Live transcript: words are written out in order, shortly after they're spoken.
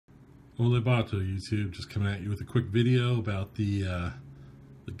Olebato YouTube, just coming at you with a quick video about the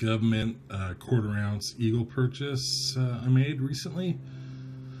government quarter ounce eagle purchase I made recently.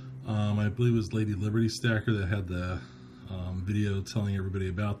 I believe it was Lady Liberty Stacker that had the video telling everybody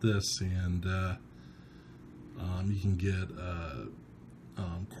about this, and you can get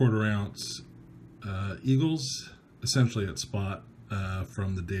quarter ounce eagles essentially at spot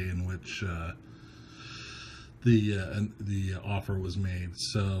from the day in which the offer was made.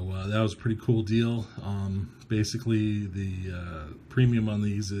 So that was a pretty cool deal. Basically, the premium on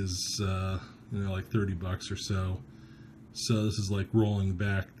these is like $30 or so. So this is like rolling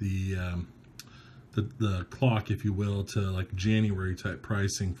back the clock, if you will, to like January type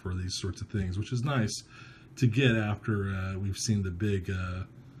pricing for these sorts of things, which is nice to get after we've seen the big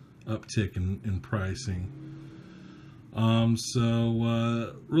uptick in pricing.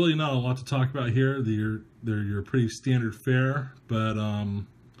 So really not a lot to talk about here. They're your pretty standard fare, but I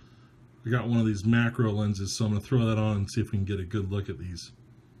got one of these macro lenses, so I'm going to throw that on and see if we can get a good look at these.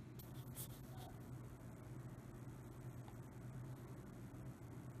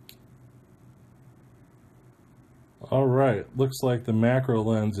 All right, looks like the macro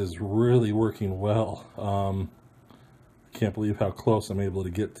lens is really working well. I can't believe how close I'm able to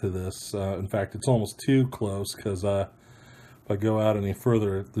get to this. In fact, it's almost too close, because if I go out any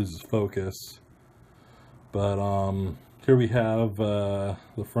further, it loses focus. But here we have the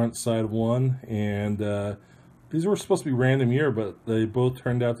front side one, and these were supposed to be random year, but they both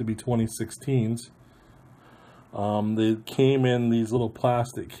turned out to be 2016s. They came in these little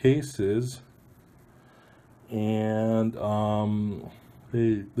plastic cases, and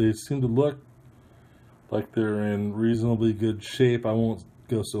they seem to look like they're in reasonably good shape. I won't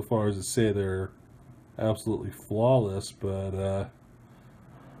go so far as to say they're absolutely flawless, but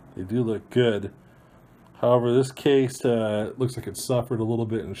they do look good. However, this case looks like it suffered a little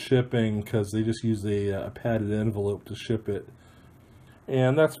bit in shipping, because they just used a padded envelope to ship it,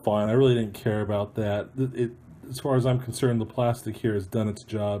 and that's fine. I really didn't care about that. As far as I'm concerned, the plastic here has done its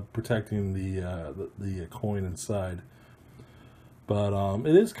job protecting the coin inside. But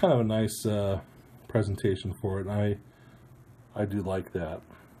it is kind of a nice presentation for it, and I do like that.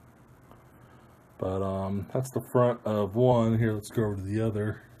 But that's the front of one. Here, let's go over to the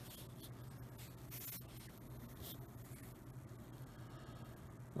other.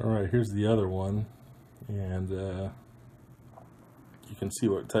 Alright, here's the other one, and you can see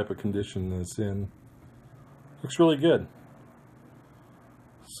what type of condition it's in. Looks really good.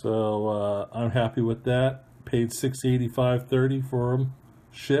 So I'm happy with that. Paid $685.30 for them,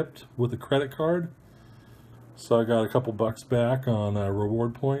 shipped with a credit card. So I got a couple bucks back on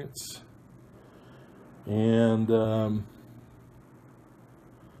reward points. And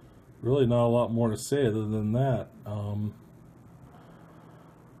really not a lot more to say other than that.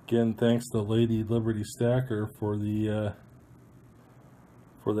 Again, thanks to Lady Liberty Stacker for the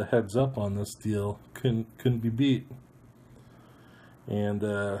heads up on this deal. Couldn't be beat. And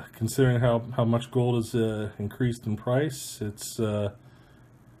considering how much gold has increased in price, it's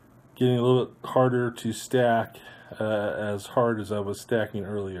getting a little bit harder to stack as hard as I was stacking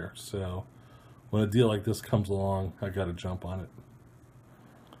earlier. So when a deal like this comes along, I got to jump on it.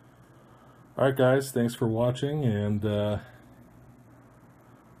 Alright guys, thanks for watching, and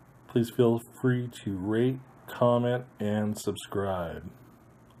please feel free to rate, comment, and subscribe.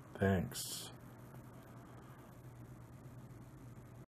 Thanks.